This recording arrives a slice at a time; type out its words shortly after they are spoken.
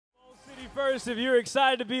First, if you're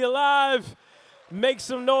excited to be alive, make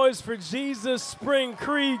some noise for Jesus, Spring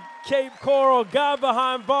Creek, Cape Coral, God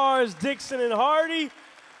Behind Bars, Dixon, and Hardy.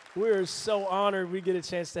 We're so honored we get a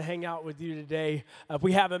chance to hang out with you today. If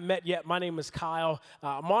we haven't met yet, my name is Kyle.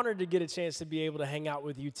 I'm honored to get a chance to be able to hang out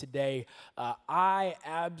with you today. I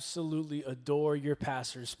absolutely adore your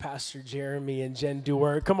pastors, Pastor Jeremy and Jen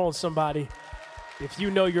Dewar. Come on, somebody. If you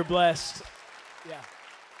know you're blessed. Yeah.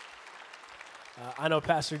 I know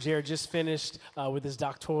Pastor Jared just finished with his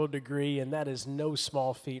doctoral degree, and that is no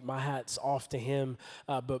small feat. My hat's off to him.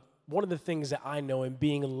 But one of the things that I know in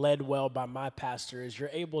being led well by my pastor is you're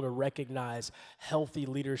able to recognize healthy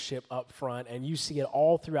leadership up front, and you see it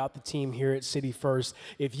all throughout the team here at City First.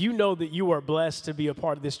 If you know that you are blessed to be a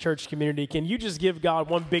part of this church community, can you just give God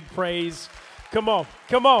one big praise? Come on,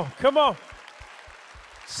 come on, come on.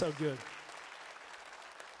 So good.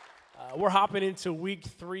 We're hopping into week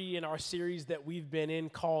 3 in our series that we've been in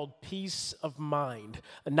called Peace of Mind.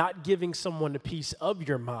 Not giving someone a piece of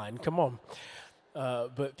your mind, come on,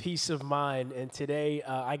 but peace of mind. And today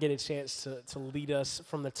I get a chance to lead us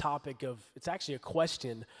from the topic of, it's actually a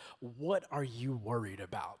question, what are you worried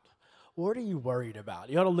about? What are you worried about?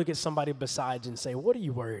 You ought to look at somebody besides and say, what are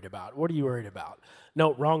you worried about? What are you worried about?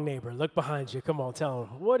 No, wrong neighbor. Look behind you. Come on, tell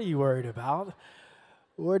them, what are you worried about?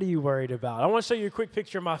 What are you worried about? I want to show you a quick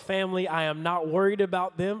picture of my family. I am not worried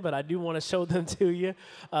about them, but I do want to show them to you.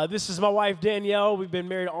 This is my wife, Danielle. We've been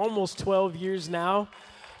married almost 12 years now.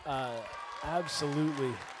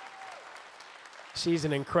 Absolutely. She's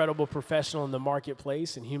an incredible professional in the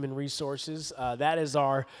marketplace and human resources. That is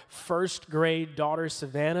our first grade daughter,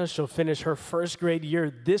 Savannah. She'll finish her first grade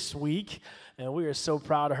year this week, and we are so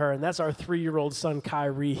proud of her. And that's our 3-year-old son,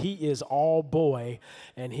 Kyrie. He is all boy,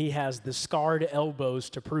 and he has the scarred elbows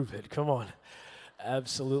to prove it. Come on.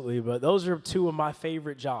 Absolutely, but those are 2 of my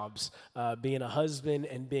favorite jobs, being a husband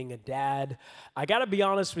and being a dad. I got to be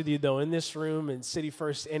honest with you, though, in this room, in City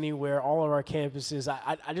First, anywhere, all of our campuses,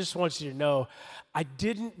 I just want you to know, I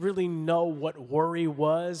didn't really know what worry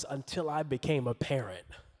was until I became a parent.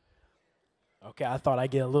 Okay, I thought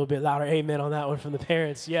I'd get a little bit louder amen on that one from the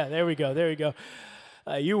parents. Yeah, there we go, there we go.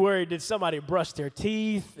 You worried, did somebody brush their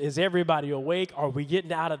teeth? Is everybody awake? Are we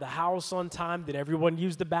getting out of the house on time? Did everyone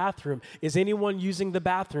use the bathroom? Is anyone using the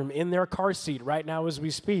bathroom in their car seat right now as we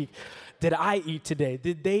speak? Did I eat today?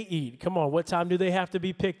 Did they eat? Come on, what time do they have to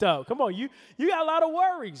be picked up? Come on, you got a lot of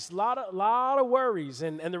worries, a lot of worries.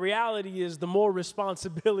 And the reality is the more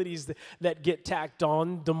responsibilities that get tacked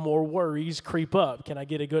on, the more worries creep up. Can I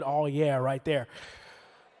get a good oh yeah right there?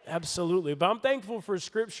 Absolutely. But I'm thankful for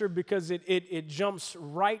Scripture because it jumps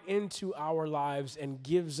right into our lives and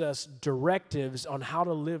gives us directives on how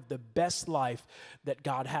to live the best life that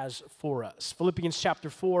God has for us. Philippians chapter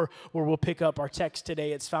 4, where we'll pick up our text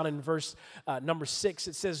today, it's found in verse number 6.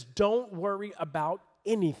 It says, don't worry about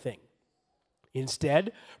anything.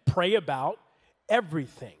 Instead, pray about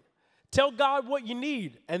everything. Tell God what you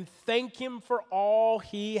need and thank Him for all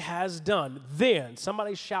He has done. Then,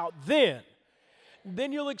 somebody shout,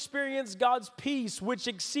 then you'll experience God's peace, which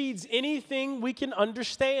exceeds anything we can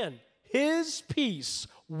understand. His peace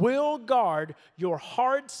will guard your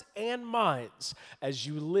hearts and minds as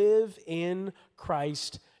you live in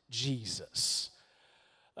Christ Jesus.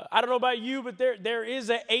 I don't know about you, but there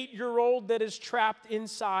is an 8-year-old that is trapped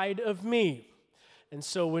inside of me. And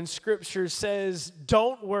so when Scripture says,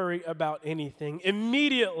 don't worry about anything,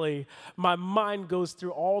 immediately my mind goes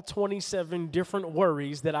through all 27 different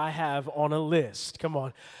worries that I have on a list. Come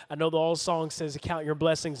on. I know the old song says, count your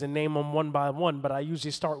blessings and name them one by one, but I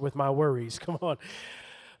usually start with my worries. Come on.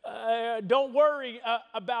 Don't worry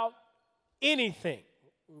about anything.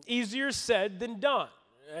 Easier said than done.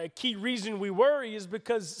 A key reason we worry is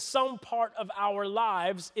because some part of our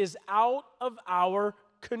lives is out of our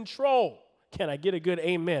control. Can I get a good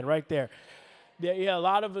amen right there? Yeah, a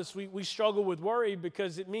lot of us, we struggle with worry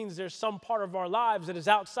because it means there's some part of our lives that is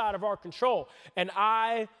outside of our control. And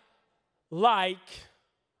I like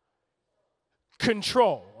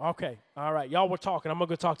control. Okay, all right, y'all were talking. I'm going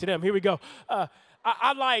to go talk to them. Here we go.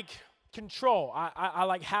 I like control. I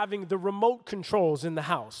like having the remote controls in the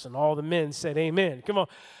house. And all the men said amen. Come on.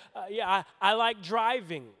 I like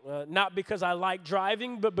driving, not because I like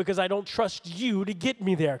driving, but because I don't trust you to get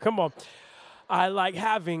me there. Come on. I like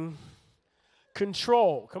having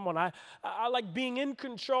control. Come on, I like being in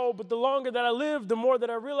control, but the longer that I live, the more that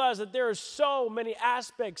I realize that there are so many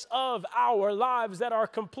aspects of our lives that are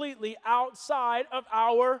completely outside of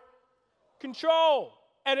our control.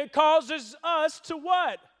 And it causes us to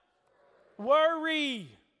what?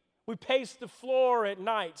 Worry. We pace the floor at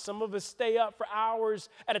night. Some of us stay up for hours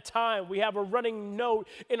at a time. We have a running note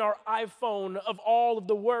in our iPhone of all of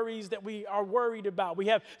the worries that we are worried about. We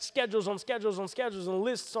have schedules on schedules on schedules and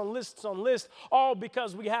lists on lists on lists, all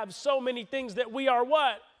because we have so many things that we are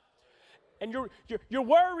what? And your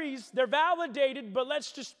worries, they're validated, but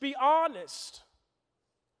let's just be honest.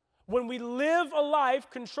 When we live a life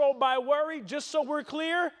controlled by worry, just so we're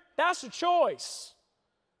clear, that's a choice.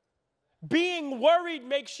 Being worried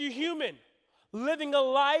makes you human. Living a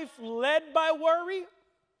life led by worry,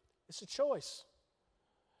 it's a choice.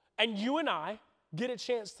 And you and I get a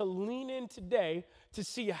chance to lean in today to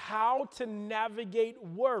see how to navigate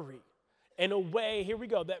worry in a way, here we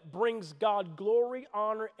go, that brings God glory,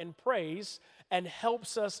 honor, and praise and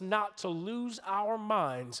helps us not to lose our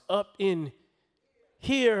minds up in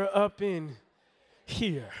here, up in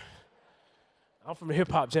here. I'm from a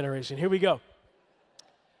hip-hop generation. Here we go.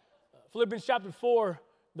 Philippians chapter 4,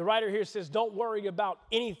 the writer here says, don't worry about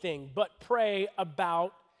anything, but pray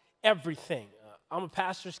about everything. I'm a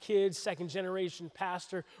pastor's kid, second-generation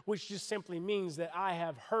pastor, which just simply means that I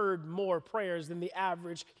have heard more prayers than the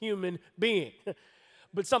average human being.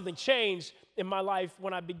 But something changed in my life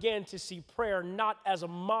when I began to see prayer not as a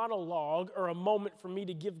monologue or a moment for me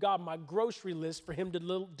to give God my grocery list for him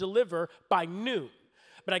to deliver by noon.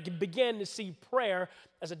 But I began to see prayer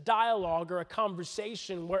as a dialogue or a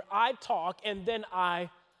conversation where I talk and then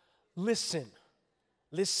I listen.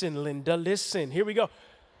 Listen, Linda, listen. Here we go.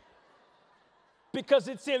 Because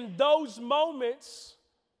it's in those moments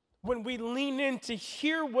when we lean in to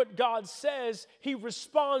hear what God says, he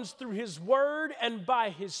responds through his word and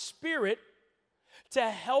by his spirit to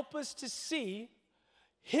help us to see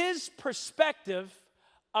his perspective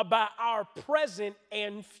about our present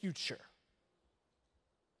and future.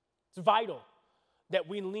 It's vital that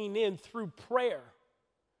we lean in through prayer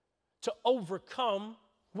to overcome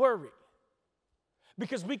worry.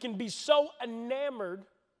 Because we can be so enamored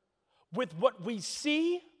with what we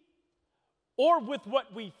see or with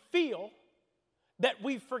what we feel that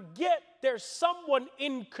we forget there's someone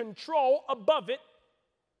in control above it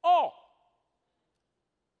all.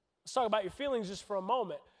 Let's talk about your feelings just for a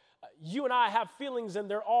moment. You and I have feelings and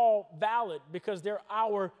they're all valid because they're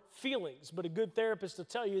our feelings. But a good therapist will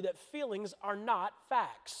tell you that feelings are not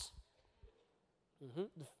facts.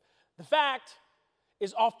 The fact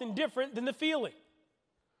is often different than the feeling.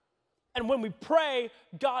 And when we pray,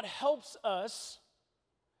 God helps us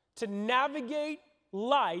to navigate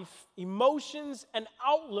life, emotions, and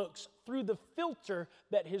outlooks through the filter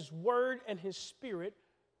that his word and his spirit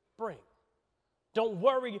bring. Don't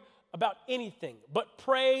worry about anything, but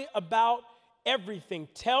pray about everything.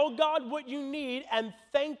 Tell God what you need and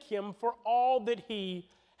thank him for all that he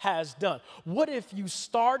has done. What if you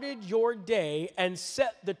started your day and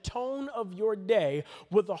set the tone of your day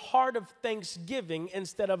with a heart of thanksgiving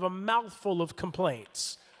instead of a mouthful of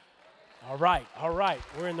complaints? All right.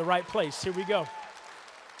 We're in the right place. Here we go.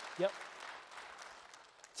 Yep.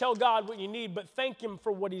 Tell God what you need, but thank him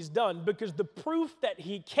for what he's done, because the proof that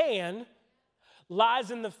he can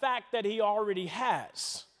lies in the fact that he already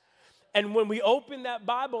has. And when we open that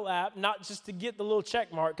Bible app, not just to get the little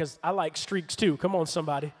check mark, because I like streaks too. Come on,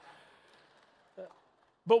 somebody.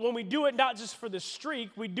 But when we do it not just for the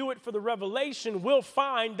streak, we do it for the revelation, we'll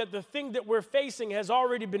find that the thing that we're facing has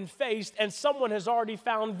already been faced and someone has already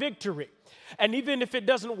found victory. And even if it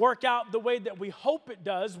doesn't work out the way that we hope it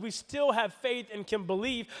does, we still have faith and can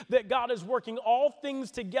believe that God is working all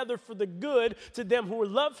things together for the good to them who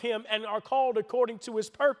love him and are called according to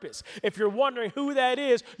his purpose. If you're wondering who that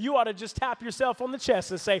is, you ought to just tap yourself on the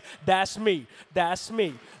chest and say, that's me, that's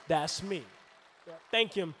me, that's me.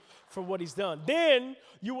 Thank him for what he's done. Then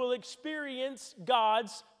you will experience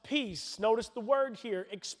God's peace. Notice the word here,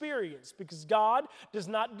 experience, because God does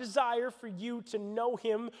not desire for you to know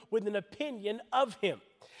him with an opinion of him.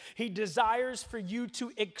 He desires for you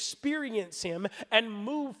to experience him and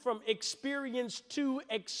move from experience to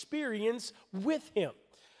experience with him.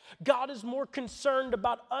 God is more concerned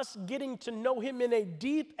about us getting to know him in a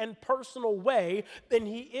deep and personal way than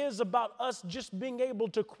he is about us just being able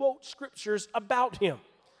to quote scriptures about him.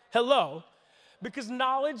 Hello? Because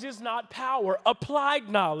knowledge is not power. Applied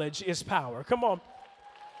knowledge is power. Come on.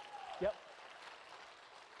 Yep.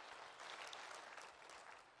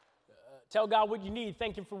 Tell God what you need.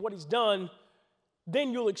 Thank him for what he's done.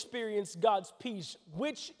 Then you'll experience God's peace,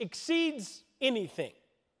 which exceeds anything.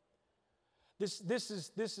 This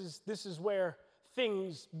is where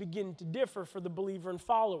things begin to differ for the believer and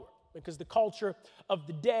follower. Because the culture of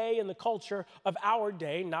the day and the culture of our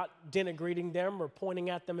day, not denigrating them or pointing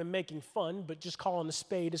at them and making fun, but just calling a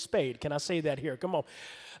spade a spade. Can I say that here? Come on.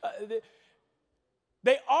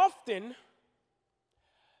 they often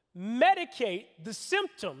medicate the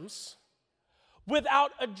symptoms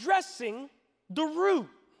without addressing the root.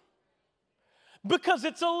 Because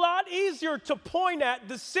it's a lot easier to point at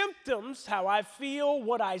the symptoms, how I feel,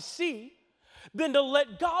 what I see, than to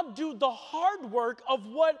let God do the hard work of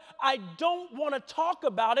what I don't want to talk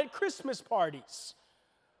about at Christmas parties.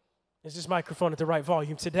 Is this microphone at the right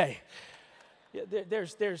volume today?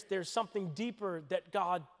 There's something deeper that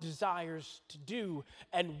God desires to do,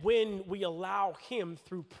 and when we allow him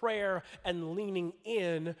through prayer and leaning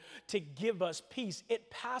in to give us peace, it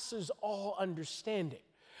passes all understanding.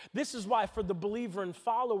 This is why for the believer and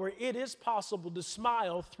follower, it is possible to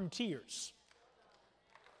smile through tears.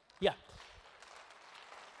 Yeah.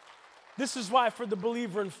 This is why for the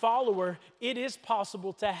believer and follower, it is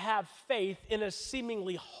possible to have faith in a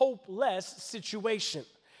seemingly hopeless situation.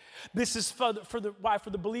 This is why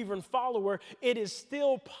for the believer and follower, it is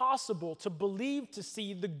still possible to believe to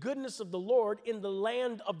see the goodness of the Lord in the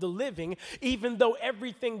land of the living, even though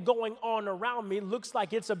everything going on around me looks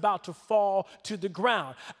like it's about to fall to the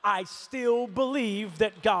ground. I still believe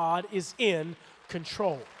that God is in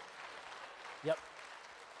control. Yep.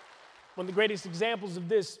 One of the greatest examples of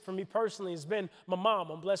this for me personally has been my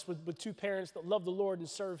mom. I'm blessed with two parents that love the Lord and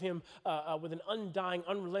serve him with an undying,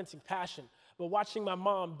 unrelenting passion. But watching my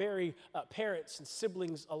mom bury parents and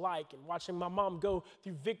siblings alike, and watching my mom go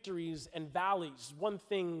through victories and valleys, one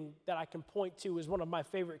thing that I can point to as one of my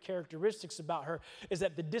favorite characteristics about her is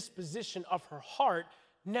that the disposition of her heart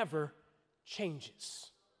never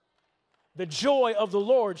changes. The joy of the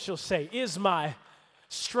Lord, she'll say, is my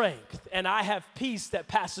strength, and I have peace that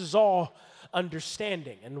passes all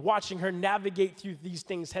understanding. And watching her navigate through these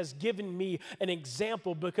things has given me an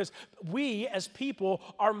example, because we as people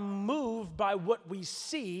are moved by what we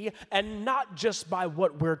see and not just by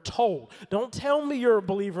what we're told. Don't tell me you're a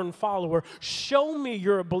believer and follower. Show me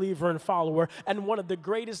you're a believer and follower. And one of the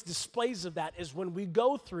greatest displays of that is when we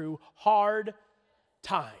go through hard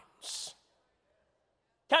times.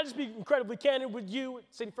 Can I just be incredibly candid with you,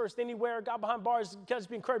 City First Anywhere, God Behind Bars? Can I just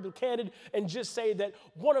be incredibly candid and just say that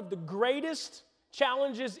one of the greatest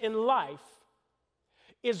challenges in life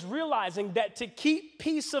is realizing that to keep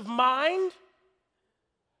peace of mind,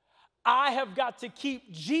 I have got to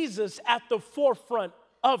keep Jesus at the forefront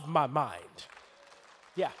of my mind.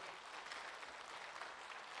 Yeah.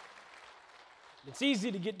 It's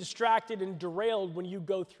easy to get distracted and derailed when you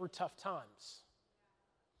go through tough times.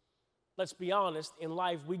 Let's be honest, in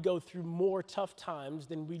life, we go through more tough times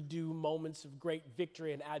than we do moments of great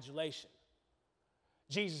victory and adulation.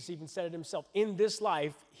 Jesus even said it himself. In this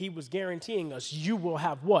life, he was guaranteeing us, you will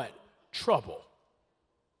have what? Trouble.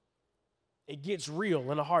 It gets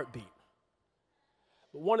real in a heartbeat.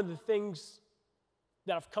 But one of the things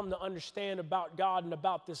that I've come to understand about God and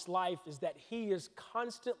about this life is that he is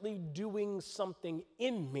constantly doing something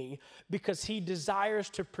in me because he desires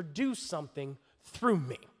to produce something through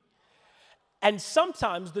me. And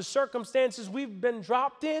sometimes the circumstances we've been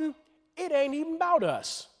dropped in, it ain't even about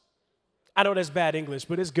us. I know that's bad English,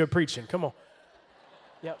 but it's good preaching. Come on.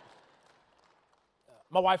 Yep.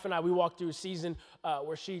 My wife and I, we walked through a season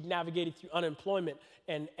where she navigated through unemployment.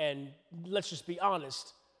 And let's just be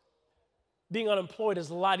honest, being unemployed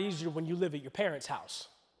is a lot easier when you live at your parents' house.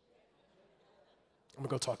 I'm going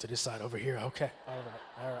to go talk to this side over here. Okay. All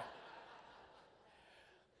right.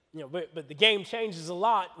 You know, but the game changes a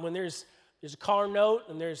lot when there's a car note,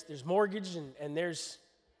 and there's mortgage, and there's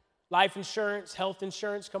life insurance, health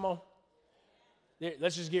insurance. Come on.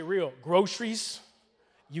 Let's just get real. Groceries.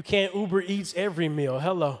 You can't Uber Eats every meal.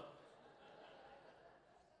 Hello.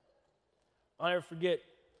 I'll never forget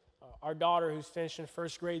our daughter, who's finishing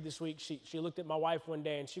first grade this week. She looked at my wife one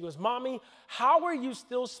day, and she goes, "Mommy, how are you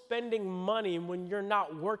still spending money when you're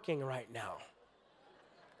not working right now?"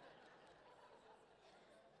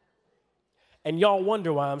 And y'all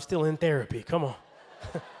wonder why I'm still in therapy. Come on.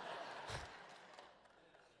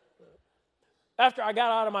 After I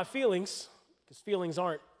got out of my feelings, because feelings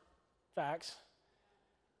aren't facts,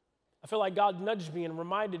 I feel like God nudged me and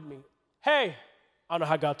reminded me, hey, I don't know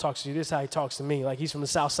how God talks to you. This is how he talks to me. Like he's from the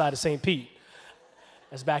south side of St. Pete.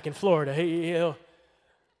 That's back in Florida. Hey,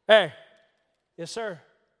 yes, sir.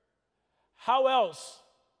 How else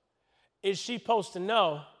is she supposed to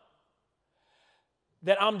know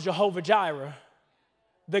that I'm Jehovah Jireh,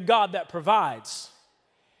 the God that provides,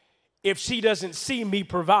 if she doesn't see me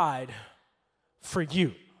provide for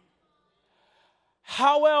you?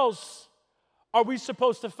 How else are we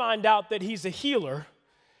supposed to find out that he's a healer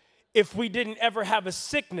if we didn't ever have a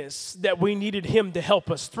sickness that we needed him to help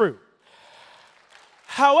us through?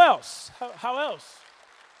 How else? How else?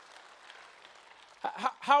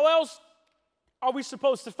 How else are we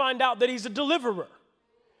supposed to find out that he's a deliverer?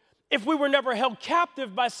 If we were never held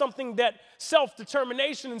captive by something that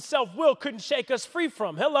self-determination and self-will couldn't shake us free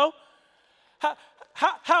from? Hello?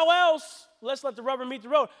 How else, let's let the rubber meet the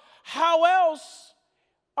road, how else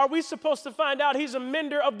are we supposed to find out he's a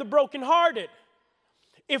mender of the brokenhearted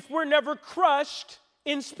if we're never crushed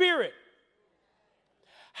in spirit?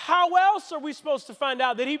 How else are we supposed to find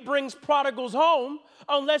out that he brings prodigals home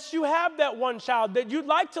unless you have that one child that you'd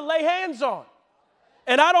like to lay hands on?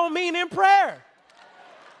 And I don't mean in prayer.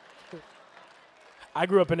 I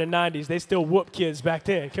grew up in the 90s. They still whoop kids back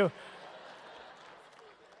then.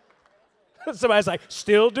 Somebody's like,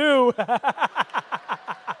 still do.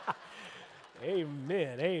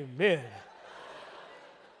 Amen, amen.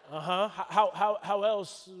 How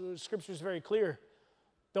else? Scripture is very clear.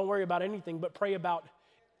 Don't worry about anything, but pray about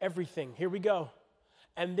everything. Here we go.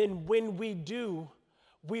 And then when we do,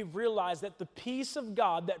 we realize that the peace of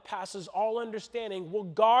God that passes all understanding will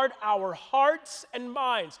guard our hearts and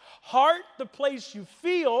minds. Heart, the place you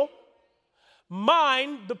feel.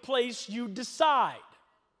 Mind, the place you decide.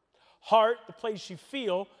 Heart, the place you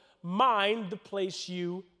feel. Mind, the place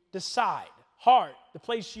you decide. Heart, the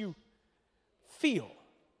place you feel.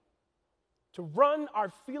 To run our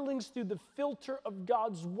feelings through the filter of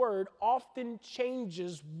God's word often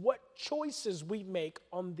changes what choices we make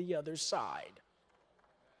on the other side.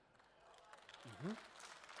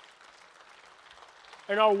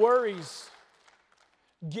 And our worries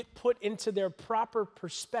get put into their proper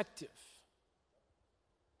perspective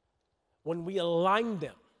when we align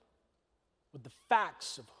them with the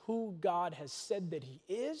facts of who God has said that he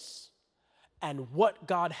is and what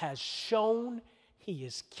God has shown he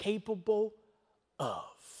is capable of.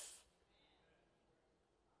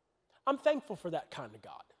 I'm thankful for that kind of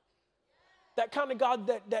God. That kind of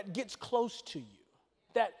God that gets close to you.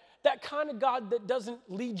 That kind of God that doesn't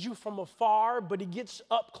lead you from afar, but he gets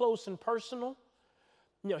up close and personal.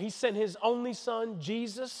 You know, he sent his only son,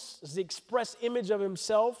 Jesus, as the express image of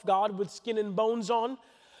himself, God with skin and bones on,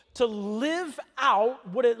 to live out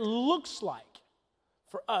what it looks like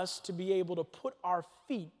for us to be able to put our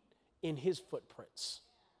feet in his footprints.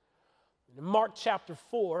 In Mark chapter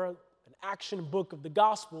 4, an action book of the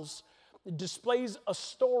Gospels, it displays a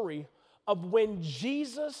story of when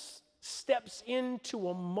Jesus steps into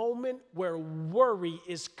a moment where worry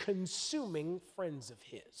is consuming friends of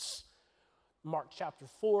his. Mark chapter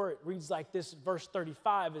 4, it reads like this, verse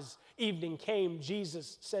 35, as evening came,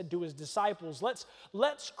 Jesus said to his disciples,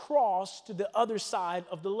 let's cross to the other side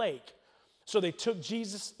of the lake. So they took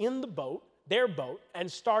Jesus in the boat, their boat,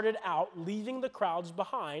 and started out, leaving the crowds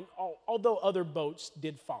behind, although other boats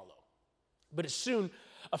did follow. But as soon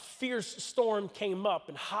a fierce storm came up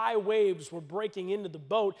and high waves were breaking into the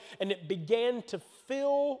boat, and it began to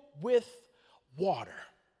fill with water.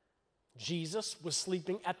 Jesus was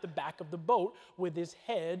sleeping at the back of the boat with his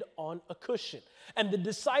head on a cushion. And the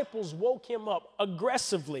disciples woke him up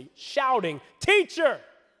aggressively, shouting, "Teacher!"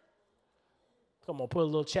 Come on, put a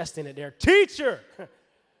little chest in it there. "Teacher!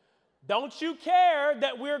 Don't you care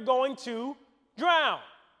that we're going to drown?"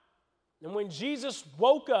 And when Jesus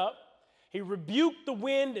woke up, he rebuked the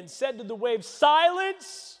wind and said to the waves,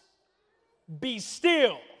 "Silence, be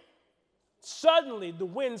still." Suddenly, the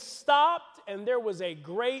wind stopped and there was a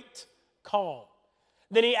great calm.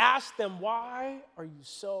 Then he asked them, "Why are you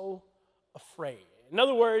so afraid?" In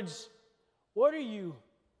other words, what are you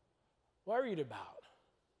worried about?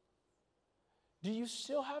 Do you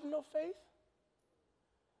still have no faith?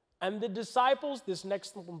 And the disciples, this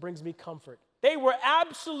next one brings me comfort. They were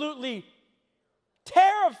absolutely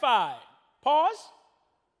terrified. Pause.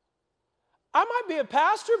 I might be a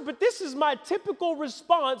pastor, but this is my typical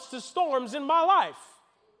response to storms in my life.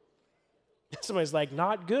 Somebody's like,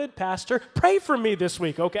 "Not good, pastor. Pray for me this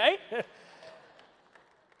week, okay?"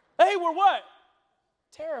 They were what?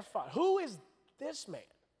 Terrified. Who is this man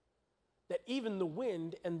that even the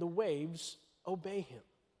wind and the waves obey him?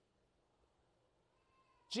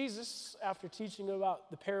 Jesus, after teaching about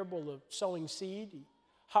the parable of sowing seed, he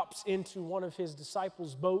hops into one of his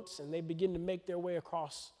disciples' boats and they begin to make their way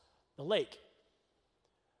across the lake.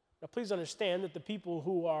 Now, please understand that the people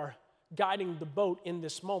who are guiding the boat in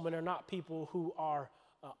this moment are not people who are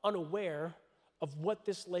unaware of what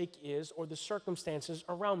this lake is or the circumstances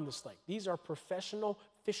around this lake. These are professional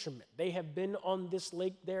fishermen. They have been on this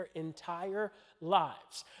lake their entire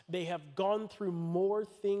lives. They have gone through more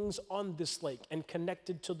things on this lake and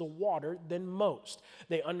connected to the water than most.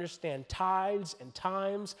 They understand tides and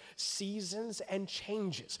times, seasons and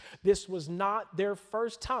changes. This was not their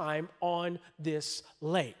first time on this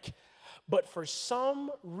lake. But for some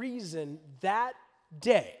reason that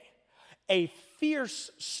day, a fierce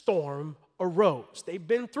storm arose. They've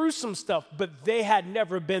been through some stuff, but they had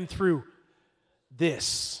never been through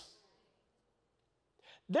this.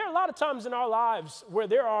 There are a lot of times in our lives where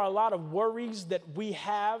there are a lot of worries that we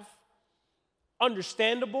have,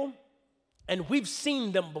 understandable, and we've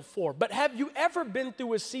seen them before. But have you ever been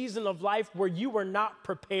through a season of life where you were not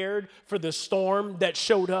prepared for the storm that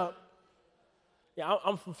showed up? Yeah,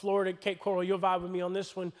 I'm from Florida, Cape Coral. You'll vibe with me on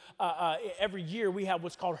this one. Every year we have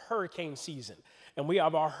what's called hurricane season, and we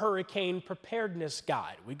have our hurricane preparedness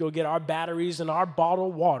guide. We go get our batteries and our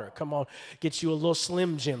bottled water. Come on, get you a little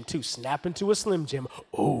Slim Jim too. Snap into a Slim Jim.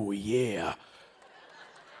 Oh yeah.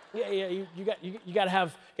 Yeah. You gotta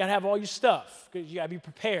have all your stuff because you gotta be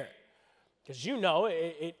prepared because you know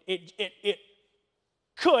it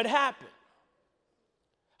could happen.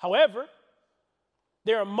 However,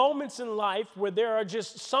 there are moments in life where there are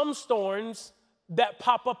just some storms that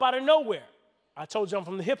pop up out of nowhere. I told you I'm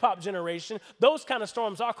from the hip-hop generation. Those kind of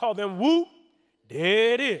storms, I call them whoop,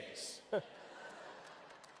 there it is.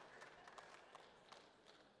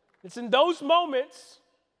 It's in those moments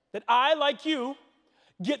that I, like you,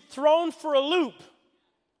 get thrown for a loop.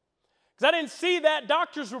 Because I didn't see that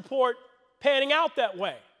doctor's report panning out that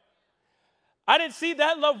way. I didn't see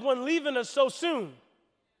that loved one leaving us so soon.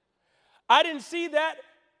 I didn't see that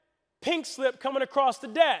pink slip coming across the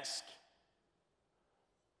desk.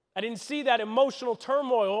 I didn't see that emotional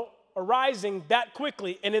turmoil arising that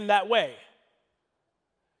quickly and in that way.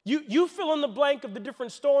 You fill in the blank of the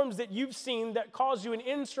different storms that you've seen that cause you an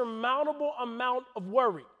insurmountable amount of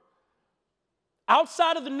worry.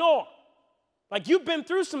 Outside of the norm. Like you've been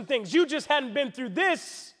through some things, you just hadn't been through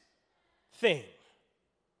this thing.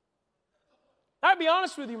 I'll be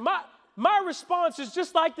honest with you, my response is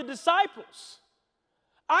just like the disciples.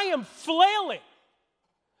 I am flailing.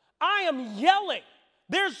 I am yelling.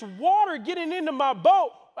 There's water getting into my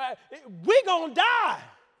boat. We're going to die.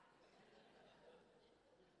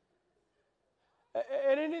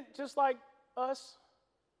 And isn't it just like us?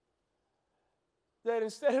 That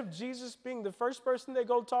instead of Jesus being the first person they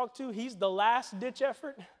go talk to, he's the last ditch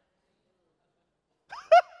effort.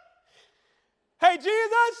 Hey,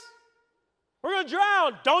 Jesus, we're going to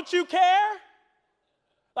drown. Don't you care?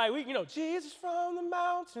 Like, Jesus from the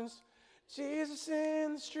mountains, Jesus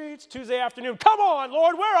in the streets. Tuesday afternoon, come on,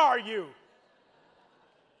 Lord, where are you?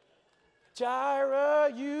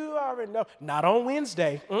 Jireh, you already know. Not on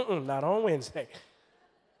Wednesday. Not on Wednesday.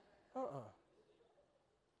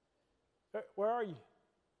 Where are you?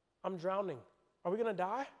 I'm drowning. Are we going to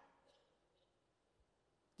die?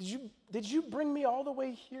 Did you bring me all the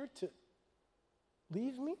way here to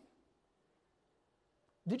leave me?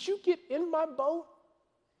 Did you get in my boat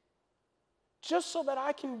just so that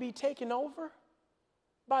I can be taken over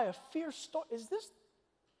by a fierce storm? Is this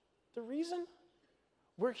the reason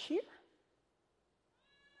we're here?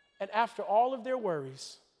 And after all of their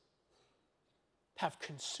worries have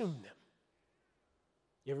consumed them.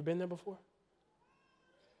 You ever been there before?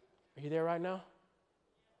 Are you there right now?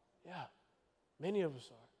 Yeah, many of us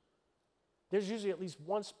are. There's usually at least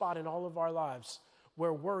one spot in all of our lives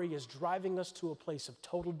where worry is driving us to a place of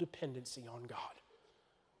total dependency on God.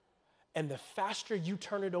 And the faster you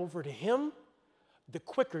turn it over to Him, the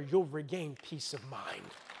quicker you'll regain peace of mind.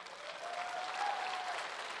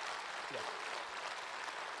 Yeah.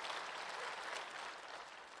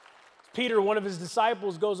 Peter, one of his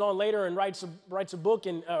disciples, goes on later and writes a book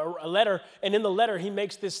and a letter, and in the letter he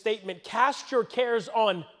makes this statement: cast your cares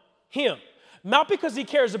on Him. Not because He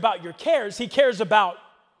cares about your cares, He cares about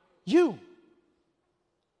you.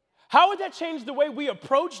 How would that change the way we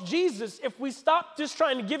approach Jesus if we stopped just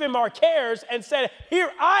trying to give Him our cares and said, here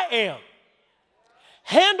I am.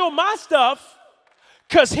 Handle my stuff,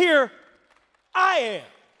 because here I am.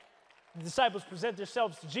 The disciples present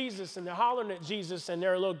themselves to Jesus, and they're hollering at Jesus, and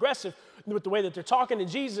they're a little aggressive with the way that they're talking to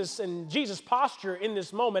Jesus, and Jesus' posture in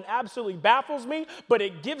this moment absolutely baffles me, but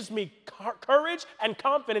it gives me courage and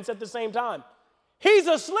confidence at the same time. He's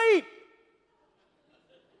asleep.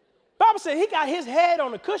 Bible said he got his head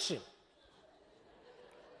on a cushion.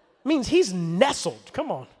 Means he's nestled.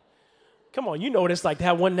 Come on, you know what it's like to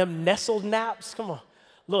have one of them nestled naps. Come on,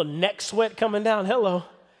 little neck sweat coming down. Hello.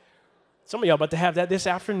 Some of y'all about to have that this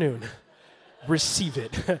afternoon. Receive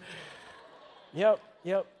it. Yep.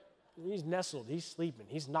 He's nestled. He's sleeping.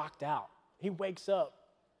 He's knocked out. He wakes up,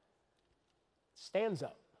 stands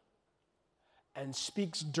up, and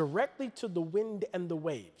speaks directly to the wind and the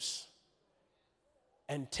waves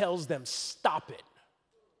and tells them, stop it.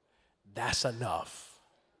 That's enough.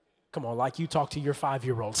 Come on, like you talk to your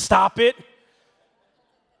 5-year-old. Stop it.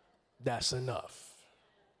 That's enough.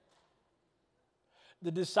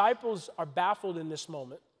 The disciples are baffled in this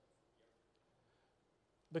moment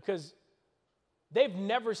because they've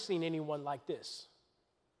never seen anyone like this.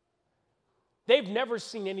 They've never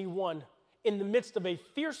seen anyone in the midst of a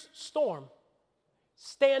fierce storm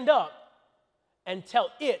stand up and tell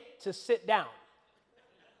it to sit down.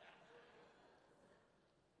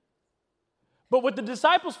 But what the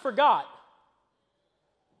disciples forgot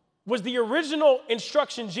was the original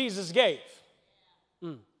instruction Jesus gave.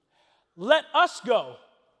 Let us go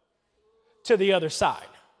to the other side.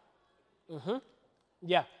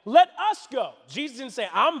 Yeah, let us go. Jesus didn't say,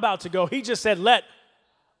 I'm about to go. He just said, let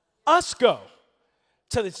us go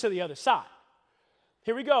to the other side.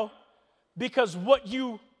 Here we go. Because what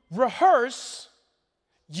you rehearse,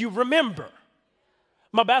 you remember.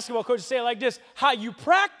 My basketball coach say it like this: how you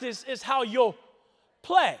practice is how you'll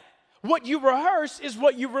play. What you rehearse is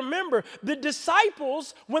what you remember. The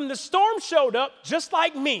disciples, when the storm showed up, just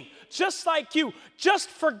like me, just like you, just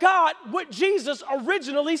forgot what Jesus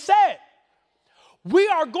originally said. We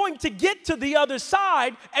are going to get to the other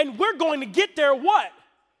side, and we're going to get there what?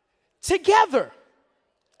 Together.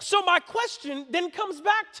 So my question then comes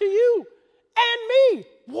back to you and me.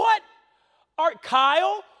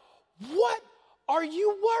 Kyle, what are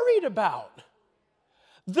you worried about?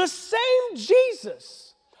 The same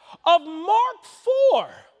Jesus of Mark 4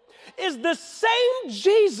 is the same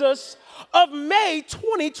Jesus of May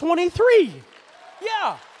 2023.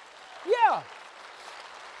 Yeah.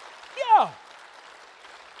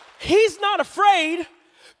 He's not afraid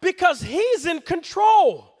because he's in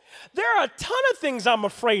control. There are a ton of things I'm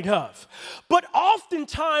afraid of, but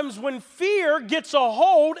oftentimes when fear gets a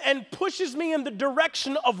hold and pushes me in the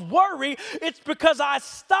direction of worry, it's because I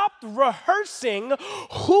stopped rehearsing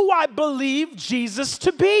who I believe Jesus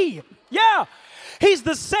to be. Yeah. He's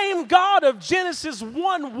the same God of Genesis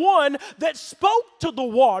 1:1 that spoke to the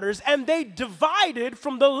waters and they divided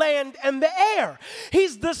from the land and the air.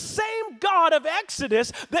 He's the same God of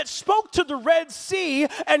Exodus that spoke to the Red Sea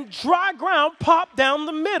and dry ground popped down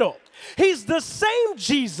the middle. He's the same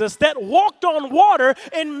Jesus that walked on water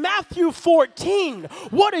in Matthew 14.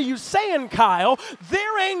 What are you saying, Kyle?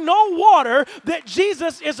 There ain't no water that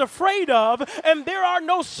Jesus is afraid of, and there are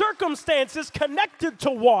no circumstances connected to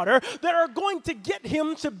water that are going to get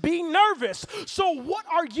him to be nervous. So what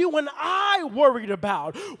are you and I worried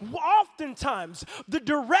about? Oftentimes, the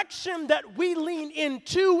direction that we lean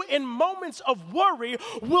into in moments of worry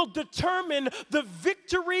will determine the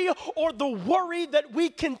victory or the worry that we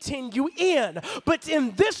continue in. But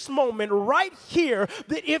in this moment right here,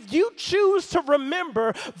 that if you choose to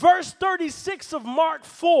remember verse 36 of Mark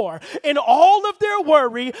 4, in all of their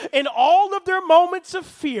worry, in all of their moments of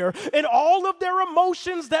fear, in all of their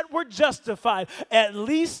emotions that were justified, at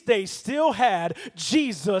least they still had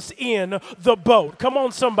Jesus in the boat. Come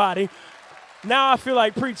on, somebody. Now I feel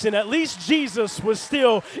like preaching. At least Jesus was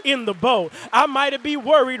still in the boat. I might be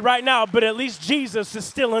worried right now, but at least Jesus is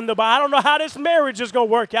still in the boat. I don't know how this marriage is going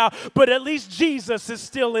to work out, but at least Jesus is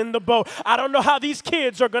still in the boat. I don't know how these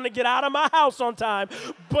kids are going to get out of my house on time,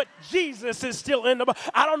 but Jesus is still in the boat.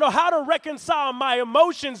 I don't know how to reconcile my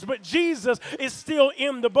emotions, but Jesus is still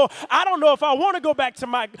in the boat. I don't know if I want to go back to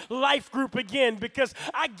my life group again because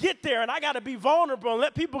I get there and I got to be vulnerable and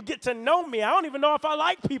let people get to know me. I don't even know if I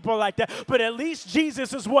like people like that, but at least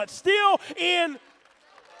Jesus is what? Still in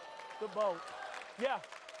the boat. Yeah.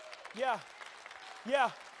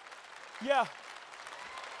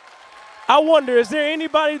 I wonder, is there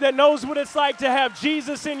anybody that knows what it's like to have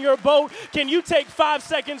Jesus in your boat? Can you take 5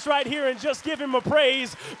 seconds right here and just give him a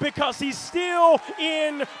praise because he's still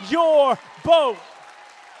in your boat?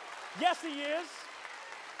 Yes, he is.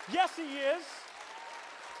 Yes, he is.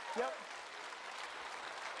 Yep.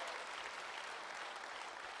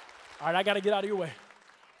 All right, I got to get out of your way.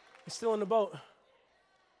 He's still in the boat.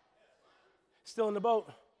 Still in the boat.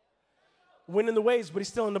 Winning the waves, but he's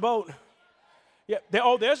still in the boat. Yeah.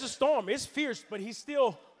 There's a storm. It's fierce, but he's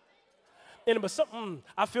still in it. But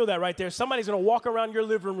I feel that right there. Somebody's going to walk around your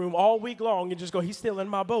living room all week long and just go, he's still in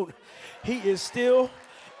my boat. He is still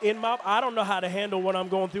in my, I don't know how to handle what I'm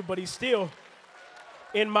going through, but he's still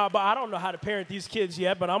in my boat. I don't know how to parent these kids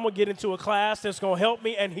yet, but I'm going to get into a class that's going to help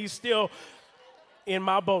me, and he's still in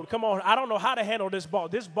my boat. Come on. I don't know how to handle this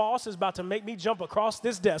boss. This boss is about to make me jump across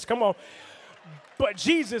this desk. Come on. But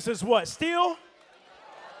Jesus is what? Still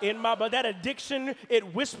in my boat. That addiction,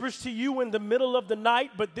 it whispers to you in the middle of the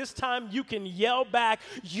night, but this time you can yell back.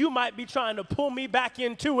 You might be trying to pull me back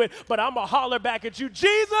into it, but I'm going to holler back at you.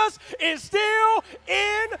 Jesus is still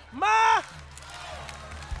in my.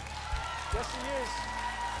 Yes, he is.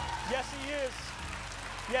 Yes, he is.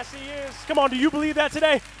 Yes, he is. Come on. Do you believe that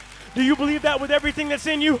today? Do you believe that with everything that's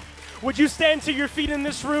in you? Would you stand to your feet in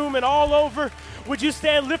this room and all over? Would you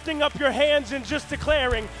stand lifting up your hands and just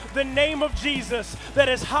declaring the name of Jesus that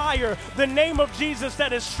is higher, the name of Jesus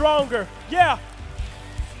that is stronger? Yeah.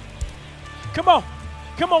 Come on.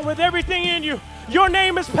 Come on, with everything in you. Your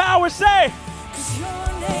name is power. Say. 'Cause your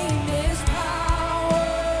name is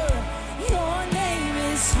power. Your name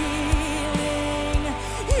is healing.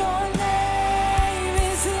 Your name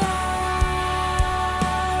is life.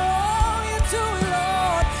 Oh, you do it,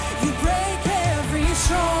 Lord. You break every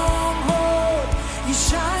stronghold. You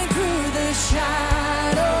shine through the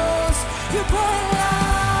shadows. You burn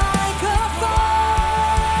like a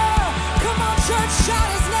fire. Come on, church, shout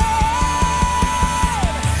his name.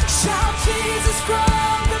 Shout Jesus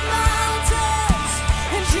from the mountains,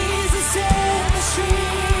 and Jesus in the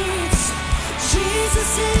streets.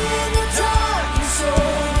 Jesus in the darkness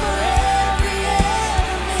over every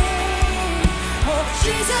enemy. Oh,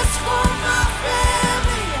 Jesus for my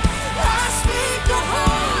family, I speak the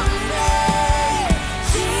holy name.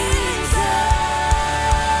 Jesus,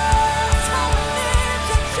 hallelujah,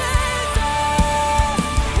 Jesus.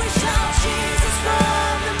 We shout Jesus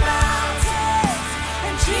from the mountains,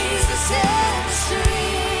 and Jesus in the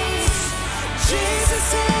streets. Jesus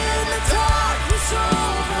in the darkness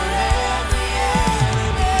over every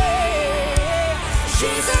enemy.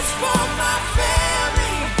 Jesus for my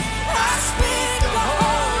family, I speak the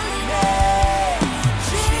holy name.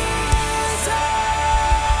 Jesus.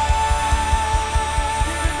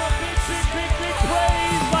 Give him a big, big, big, big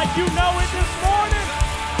praise like you know it this morning.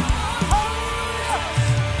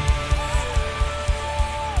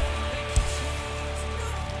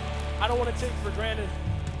 I don't want to take for granted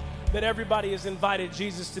that everybody has invited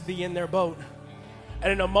Jesus to be in their boat. And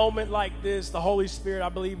in a moment like this, the Holy Spirit, I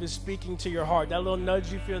believe, is speaking to your heart. That little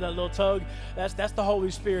nudge you feel, that little tug, that's the Holy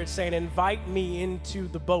Spirit saying, invite me into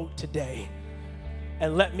the boat today.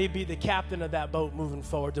 And let me be the captain of that boat moving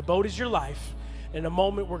forward. The boat is your life. In a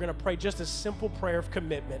moment, we're going to pray just a simple prayer of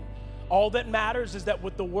commitment. All that matters is that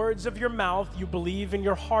with the words of your mouth, you believe in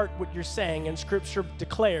your heart what you're saying, and Scripture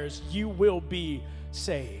declares you will be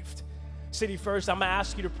saved. City First, I'm going to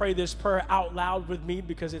ask you to pray this prayer out loud with me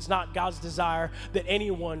because it's not God's desire that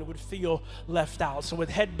anyone would feel left out. So with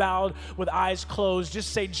head bowed, with eyes closed,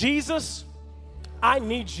 just say, Jesus, I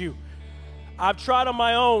need you. I've tried on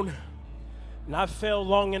my own, and I've failed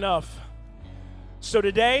long enough. So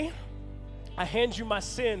today, I hand you my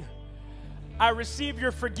sin. I receive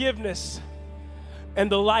your forgiveness and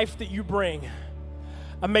the life that you bring.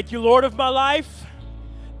 I make you Lord of my life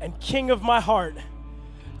and King of my heart.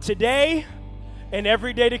 Today and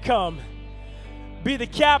every day to come, be the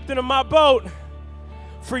captain of my boat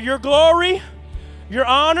for your glory, your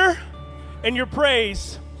honor, and your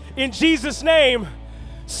praise. In Jesus' name,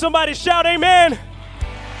 somebody shout amen.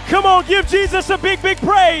 Come on, give Jesus a big, big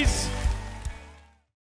praise.